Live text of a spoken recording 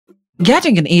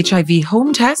Getting an HIV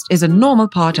home test is a normal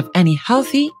part of any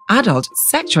healthy, adult,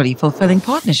 sexually fulfilling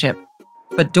partnership.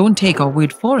 But don't take our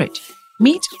word for it.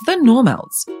 Meet the Normels,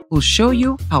 who'll show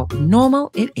you how normal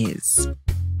it is.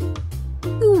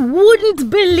 You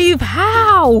wouldn't believe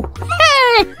how.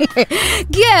 Hey,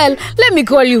 girl, let me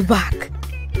call you back.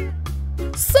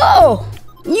 So,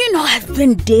 I've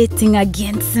been dating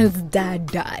again since Dad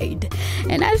died.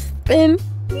 And I've been,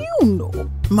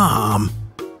 Mom,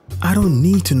 I don't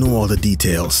need to know all the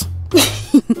details.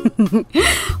 Well,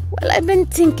 I've been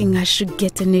thinking I should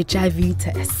get an HIV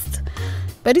test.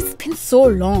 But it's been so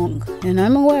long, and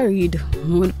I'm worried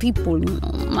what people,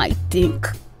 might think.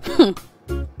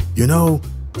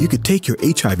 You could take your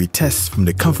HIV test from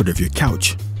the comfort of your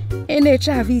couch. An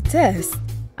HIV test?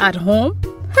 At home?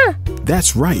 Huh.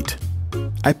 That's right.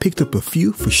 I picked up a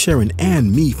few for Sharon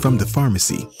and me from the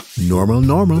pharmacy.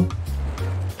 Normal.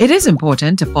 It is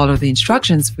important to follow the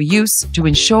instructions for use to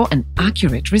ensure an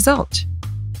accurate result.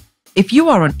 If you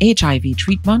are on HIV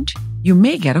treatment, you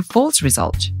may get a false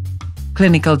result.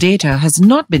 Clinical data has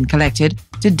not been collected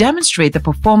to demonstrate the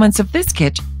performance of this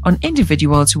kit on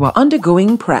individuals who are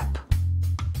undergoing PrEP.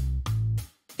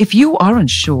 If you are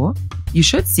unsure, you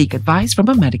should seek advice from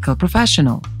a medical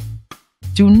professional.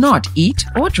 Do not eat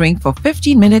or drink for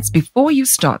 15 minutes before you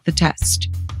start the test.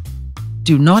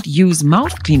 Do not use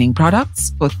mouth cleaning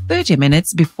products for 30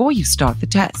 minutes before you start the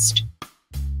test.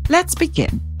 Let's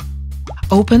begin.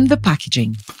 Open the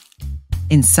packaging.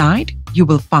 Inside, you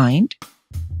will find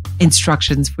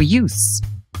instructions for use.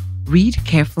 Read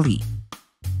carefully.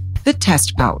 The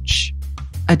test pouch,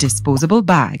 a disposable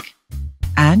bag,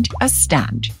 and a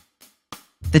stand.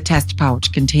 The test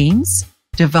pouch contains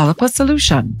developer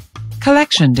solution,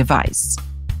 collection device,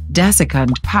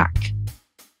 desiccant pack.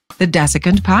 The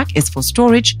desiccant pack is for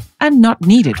storage and not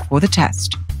needed for the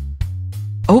test.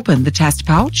 Open the test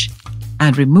pouch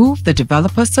and remove the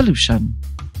developer solution.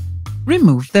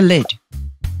 Remove the lid.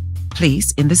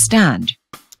 Place in the stand.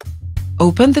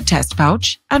 Open the test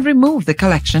pouch and remove the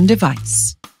collection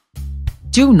device.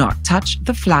 Do not touch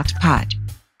the flat pad.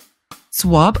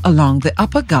 Swab along the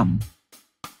upper gum.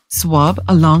 Swab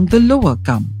along the lower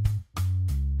gum.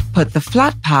 Put the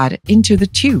flat pad into the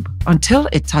tube until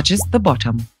it touches the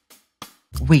bottom.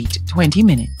 Wait 20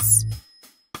 minutes.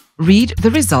 Read the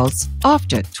results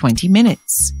after 20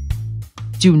 minutes.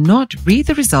 Do not read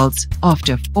the results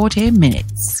after 40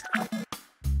 minutes.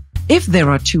 If there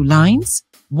are two lines,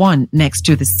 one next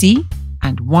to the C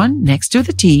and one next to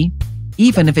the T,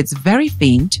 even if it's very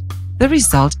faint, the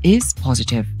result is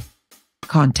positive.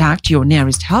 Contact your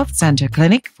nearest health center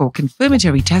clinic for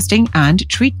confirmatory testing and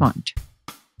treatment.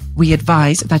 We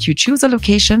advise that you choose a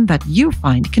location that you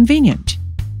find convenient.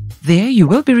 There you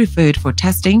will be referred for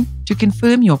testing to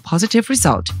confirm your positive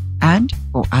result and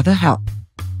for other help.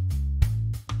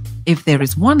 If there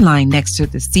is one line next to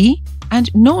the C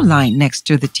and no line next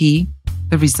to the T,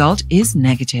 the result is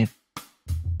negative.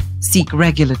 Seek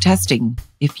regular testing.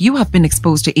 If you have been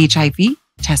exposed to HIV,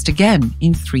 test again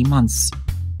in 3 months.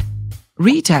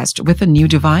 Retest with a new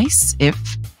device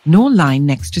if no line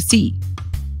next to C.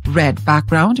 Red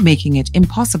background making it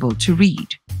impossible to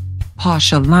read.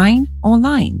 Partial line or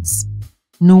lines.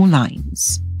 No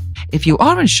lines. If you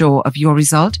are unsure of your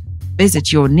result,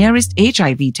 visit your nearest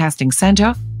HIV testing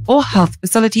center or health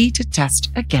facility to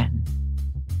test again.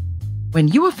 When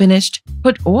you are finished,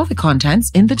 put all the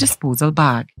contents in the disposal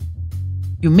bag.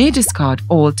 You may discard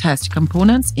all test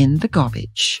components in the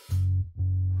garbage.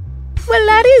 Well,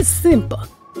 that is simple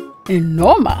and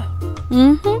normal.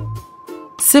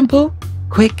 Simple,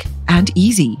 quick, and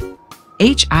easy.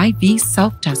 HIV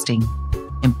self-testing,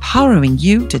 empowering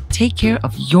you to take care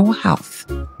of your health,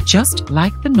 just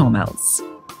like the Normels.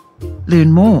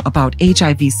 Learn more about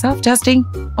HIV self-testing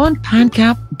on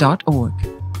pancap.org.